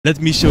Let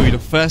me show you the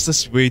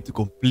fastest way to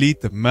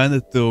complete the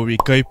mandatory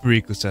Cayo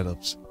Perico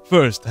setups.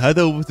 First, head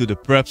over to the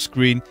prep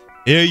screen.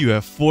 Here you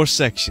have 4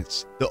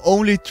 sections. The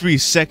only 3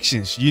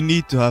 sections you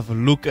need to have a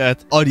look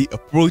at are the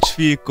approach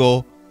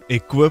vehicle,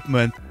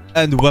 equipment,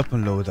 and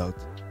weapon loadout.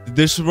 The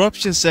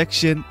disruption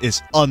section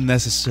is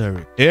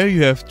unnecessary. Here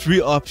you have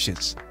 3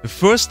 options. The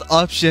first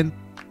option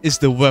is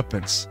the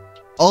weapons.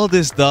 All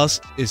this does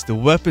is the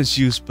weapons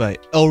used by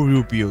El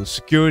Rubio's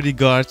security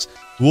guards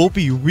will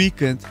be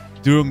weakened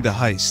during the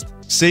heist.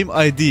 Same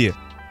idea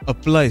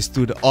applies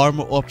to the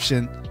armor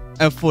option,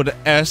 and for the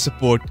air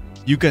support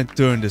you can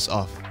turn this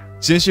off.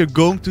 Since you're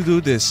going to do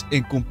this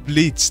in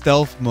complete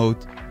stealth mode,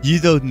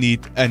 you don't need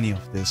any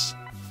of this.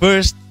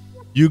 First,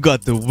 you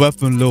got the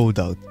weapon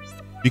loadout.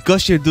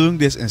 Because you're doing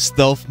this in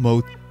stealth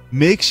mode,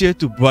 make sure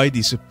to buy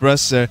the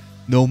suppressor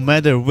no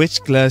matter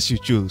which class you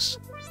choose.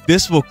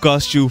 This will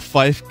cost you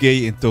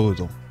 5k in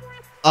total.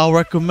 I'll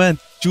recommend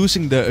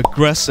choosing the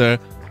aggressor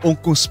on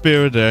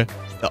conspirator.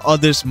 The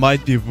others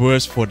might be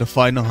worse for the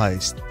final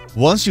heist.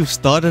 Once you've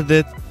started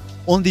it,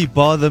 on the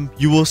bottom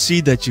you will see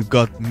that you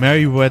got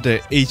Merryweather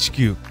HQ.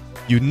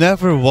 You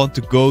never want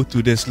to go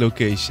to this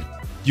location.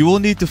 You will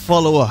need to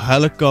follow a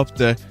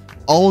helicopter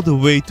all the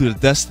way to the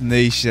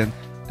destination,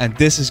 and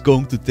this is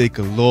going to take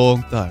a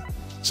long time.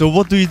 So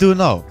what do you do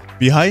now?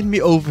 Behind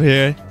me over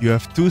here you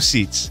have 2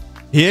 seats.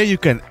 Here you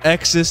can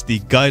access the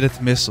guided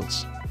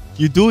missiles.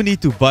 You do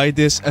need to buy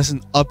this as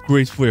an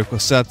upgrade for your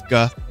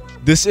Kosatka.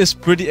 This is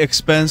pretty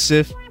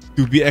expensive,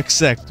 to be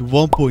exact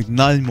 $1.9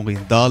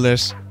 million,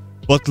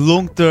 but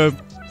long term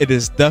it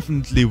is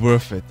definitely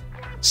worth it,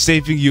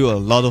 saving you a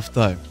lot of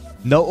time.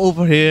 Now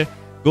over here,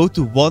 go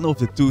to one of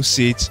the 2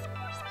 seats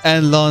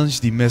and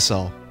launch the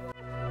missile.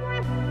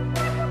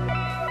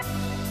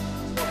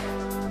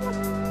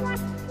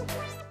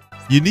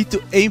 You need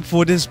to aim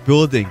for this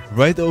building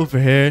right over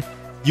here.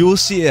 You will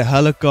see a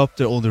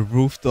helicopter on the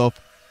rooftop.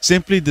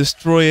 Simply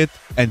destroy it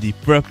and the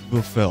prep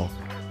will fail.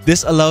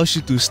 This allows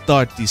you to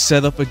start the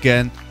setup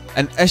again,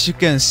 and as you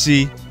can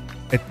see,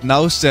 it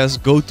now says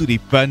go to the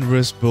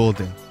Penrose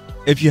building.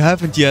 If you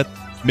haven't yet,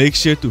 make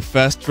sure to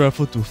fast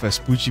travel to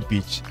Vespucci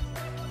Beach.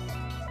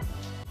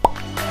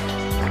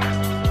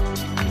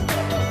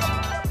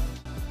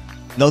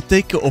 Now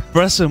take your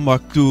Oppressor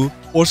Mark II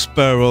or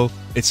Sparrow,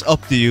 it's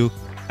up to you,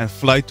 and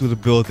fly to the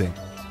building.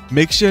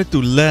 Make sure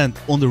to land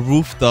on the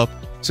rooftop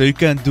so you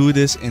can do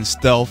this in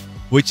stealth,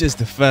 which is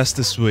the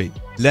fastest way.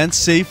 Land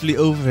safely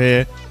over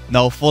here.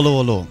 Now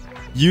follow along.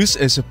 Use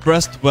a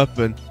suppressed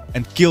weapon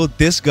and kill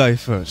this guy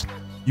first.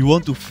 You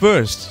want to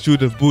first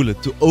shoot a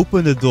bullet to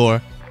open the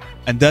door,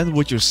 and then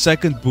with your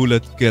second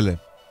bullet kill him.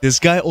 This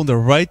guy on the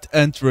right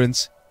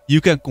entrance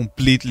you can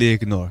completely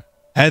ignore.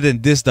 Head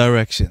in this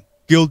direction.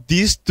 Kill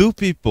these 2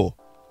 people,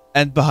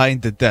 and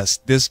behind the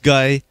desk this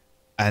guy,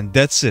 and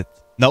that's it.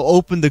 Now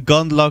open the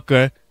gun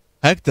locker,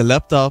 hack the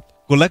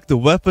laptop, collect the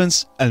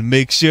weapons, and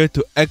make sure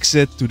to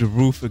exit to the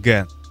roof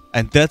again.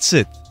 And that's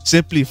it.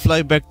 Simply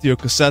fly back to your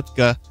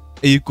Kosatka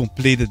and you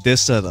completed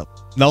this setup.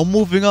 Now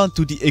moving on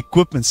to the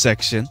equipment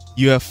section,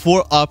 you have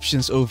 4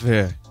 options over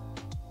here.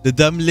 The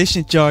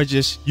demolition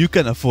charges you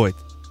can avoid.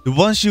 The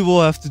ones you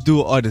will have to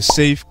do are the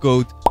safe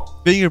code,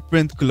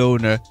 fingerprint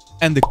cloner,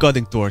 and the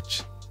cutting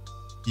torch.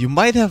 You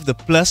might have the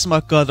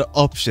plasma cutter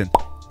option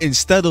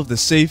instead of the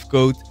safe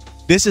code.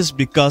 This is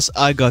because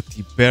I got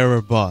the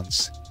bearer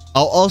bonds.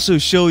 I'll also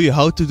show you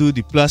how to do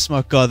the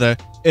plasma cutter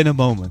in a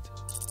moment.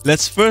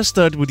 Let's first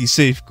start with the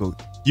safe code.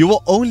 You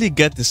will only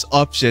get this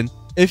option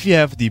if you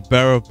have the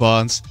bearer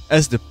bonds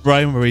as the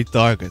primary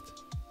target.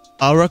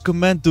 I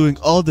recommend doing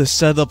all the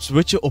setups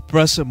with your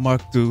Oppressor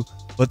Mark II,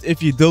 but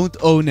if you don't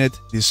own it,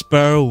 the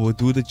Sparrow will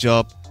do the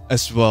job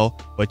as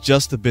well, but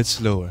just a bit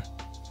slower.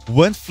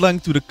 When flying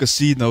to the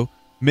casino,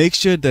 make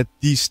sure that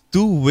these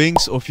 2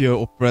 wings of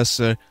your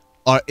Oppressor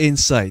are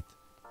inside.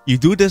 You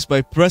do this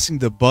by pressing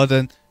the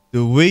button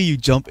the way you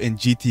jump in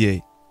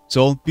GTA.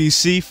 So on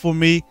PC for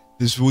me,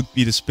 this would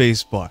be the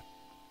spacebar.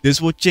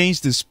 This will change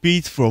the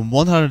speed from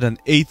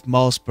 108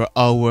 miles per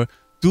hour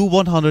to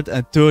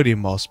 130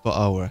 miles per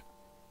hour,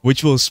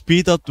 which will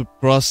speed up the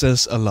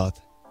process a lot.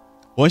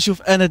 Once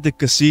you've entered the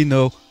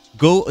casino,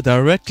 go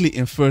directly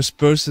in first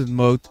person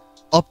mode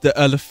up the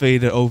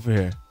elevator over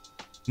here.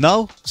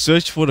 Now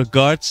search for the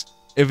guards.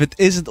 If it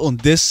isn't on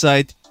this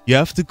side, you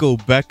have to go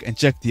back and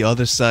check the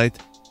other side.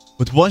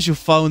 But once you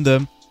found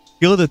them,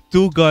 kill the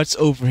 2 guards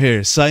over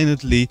here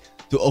silently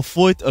to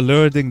avoid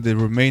alerting the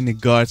remaining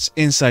guards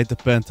inside the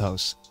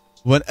penthouse.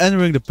 When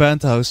entering the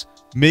penthouse,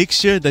 make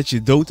sure that you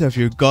don't have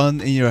your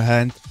gun in your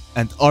hand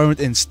and aren't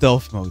in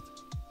stealth mode.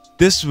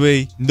 This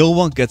way, no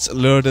one gets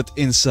alerted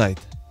inside.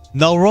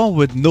 Now run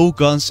with no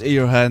guns in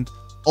your hand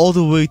all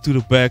the way to the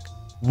back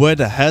where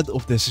the head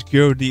of the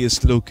security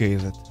is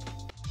located.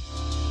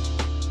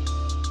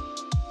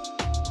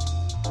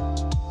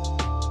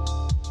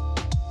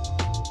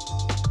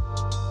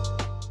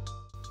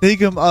 Take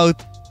him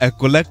out and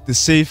collect the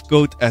safe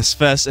code as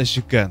fast as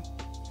you can.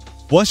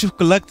 Once you've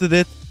collected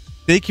it,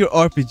 take your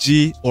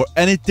RPG or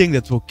anything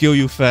that will kill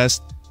you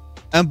fast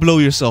and blow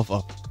yourself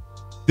up.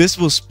 This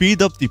will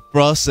speed up the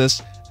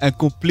process and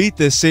complete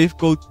the safe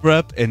code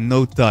prep in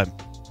no time.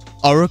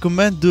 I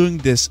recommend doing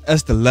this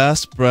as the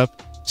last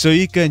prep so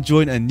you can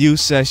join a new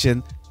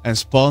session and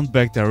spawn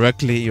back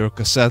directly in your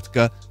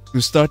Kasetka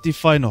to start the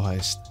final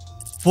heist.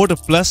 For the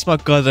plasma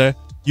cutter,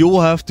 you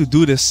will have to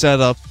do this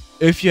setup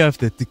if you have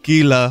the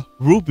tequila,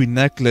 ruby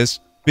necklace,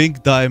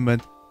 pink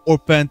diamond or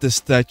panther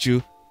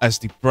statue as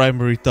the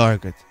primary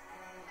target.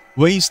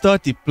 When you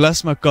start the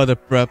plasma cutter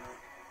prep,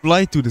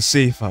 fly to the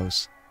safe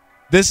house.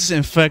 This is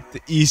in fact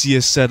the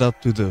easiest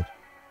setup to do.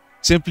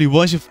 Simply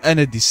once you've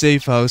entered the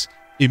safe house,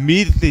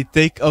 immediately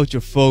take out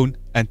your phone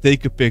and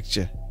take a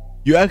picture.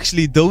 You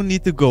actually don't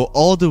need to go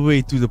all the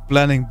way to the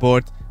planning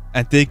board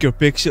and take your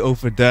picture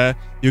over there.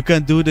 You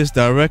can do this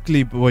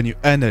directly when you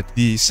enter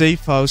the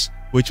safe house,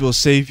 which will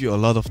save you a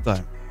lot of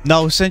time.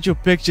 Now send your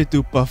picture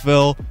to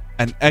Pavel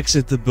and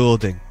exit the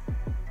building.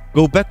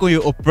 Go back on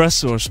your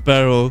Opressor or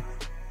Sparrow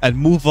and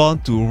move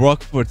on to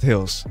Rockford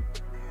Hills.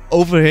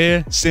 Over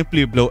here,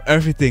 simply blow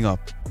everything up.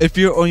 If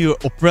you're on your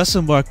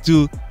Opressor Mark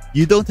II,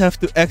 you don't have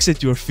to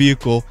exit your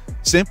vehicle.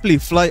 Simply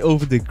fly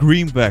over the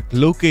greenback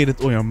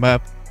located on your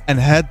map and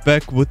head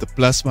back with the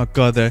plasma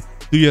cutter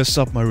to your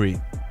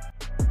submarine.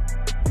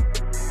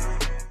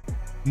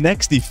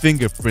 Next, the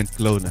fingerprint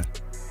cloner.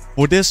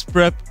 For this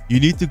prep, you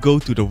need to go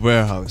to the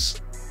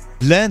warehouse.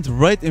 Land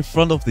right in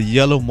front of the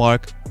yellow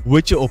mark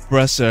with your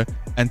Opressor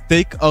and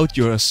take out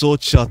your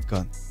assault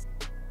shotgun.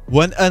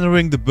 When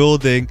entering the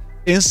building,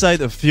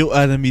 inside a few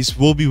enemies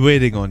will be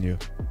waiting on you.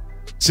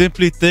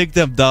 Simply take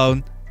them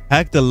down,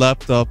 hack the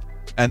laptop,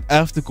 and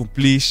after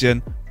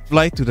completion,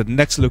 fly to the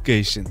next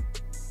location.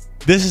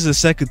 This is the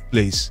second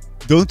place.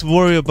 Don't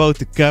worry about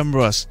the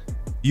cameras,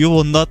 you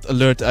will not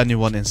alert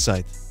anyone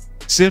inside.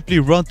 Simply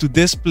run to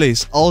this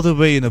place all the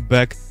way in the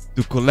back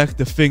to collect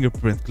the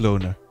fingerprint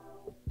cloner.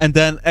 And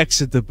then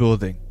exit the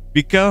building.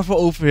 Be careful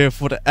over here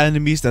for the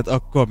enemies that are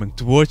coming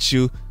towards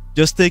you.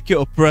 Just take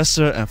your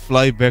Opressor and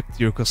fly back to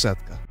your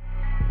Kasetka.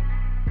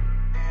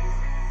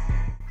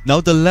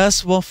 Now the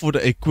last one for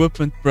the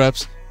equipment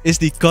preps is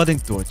the cutting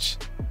torch.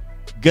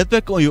 Get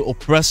back on your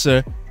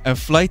Opressor and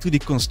fly to the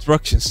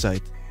construction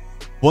site.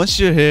 Once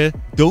you're here,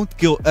 don't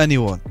kill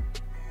anyone.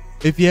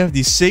 If you have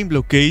the same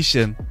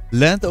location,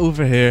 land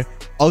over here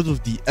out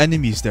of the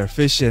enemies they're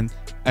fishing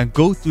and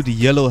go to the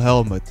yellow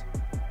helmet.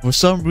 For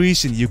some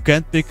reason you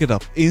can't pick it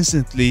up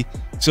instantly,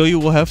 so you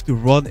will have to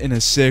run in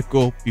a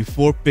circle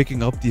before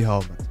picking up the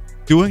helmet.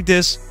 Doing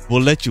this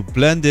will let you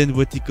blend in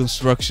with the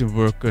construction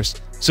workers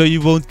so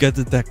you won't get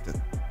detected.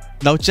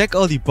 Now check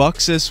all the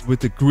boxes with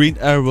the green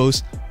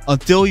arrows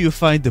until you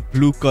find the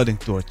blue cutting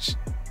torch.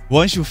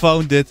 Once you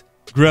found it,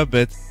 grab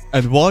it,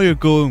 and while you're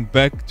going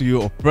back to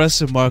your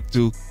Opressor Mark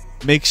II,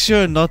 make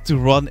sure not to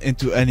run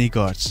into any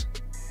guards,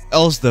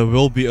 else they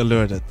will be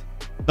alerted.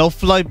 Now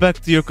fly back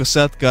to your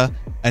Kasetka,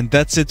 and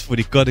that's it for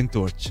the cutting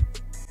torch.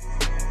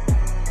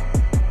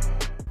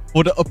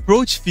 For the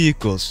approach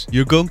vehicles,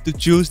 you're going to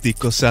choose the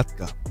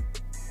Kasetka.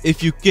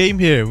 If you came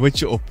here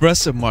with your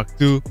Opressor Mark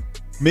II,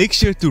 make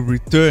sure to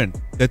return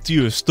that to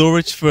your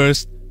storage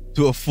first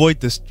to avoid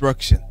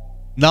destruction.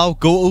 Now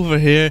go over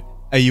here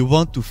and you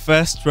want to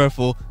fast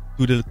travel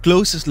to the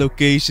closest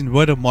location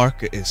where the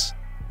marker is.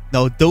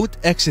 Now don't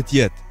exit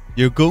yet,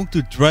 you're going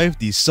to drive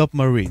the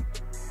submarine.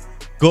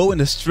 Go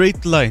in a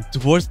straight line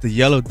towards the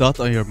yellow dot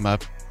on your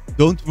map.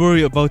 Don't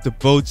worry about the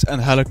boats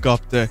and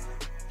helicopter.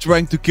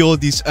 Trying to kill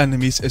these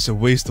enemies is a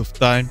waste of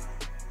time.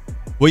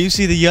 When you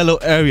see the yellow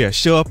area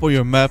show up on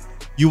your map,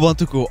 you want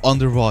to go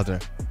underwater.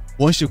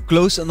 Once you're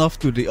close enough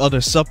to the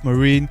other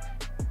submarine,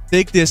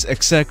 take this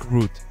exact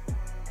route.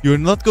 You're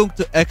not going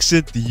to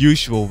exit the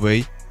usual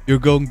way, you're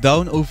going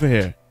down over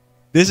here.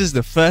 This is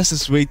the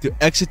fastest way to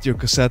exit your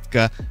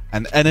Kasetka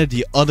and enter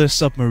the other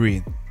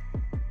submarine.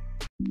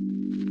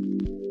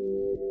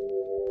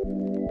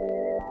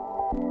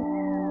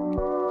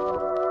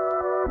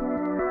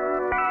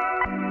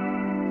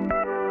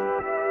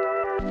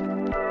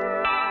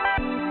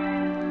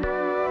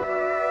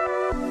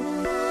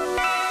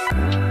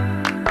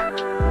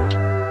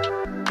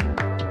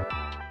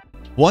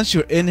 Once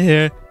you're in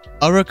here,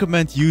 I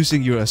recommend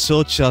using your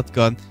assault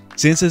shotgun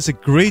since it's a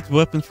great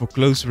weapon for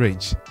close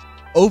range.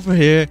 Over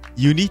here,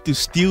 you need to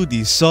steal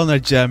the sonar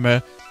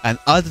jammer, and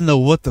I don't know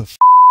what the f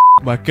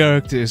my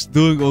character is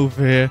doing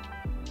over here.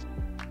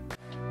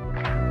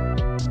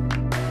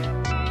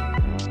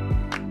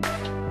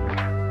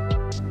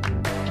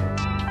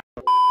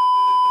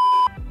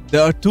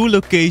 There are two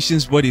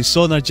locations where the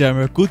sonar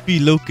jammer could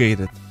be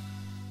located.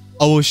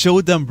 I will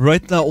show them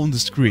right now on the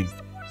screen.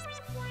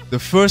 The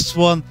first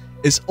one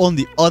is on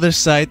the other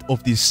side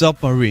of the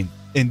submarine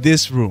in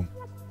this room.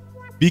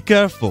 Be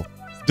careful,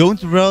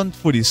 don't run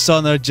for the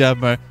sonar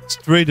jammer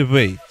straight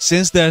away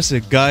since there's a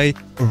guy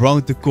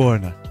around the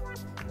corner.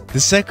 The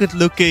second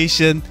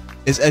location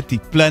is at the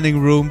planning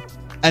room,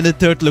 and the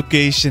third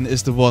location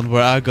is the one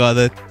where I got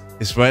it,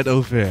 is right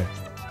over here.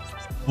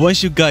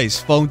 Once you guys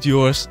found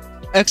yours,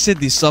 exit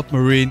the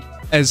submarine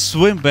and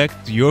swim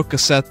back to your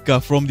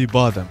Kasetka from the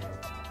bottom.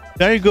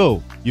 There you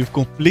go, you've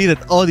completed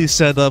all these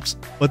setups,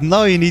 but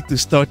now you need to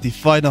start the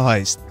final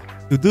heist.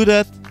 To do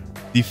that,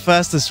 the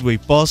fastest way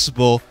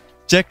possible,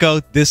 check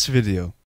out this video.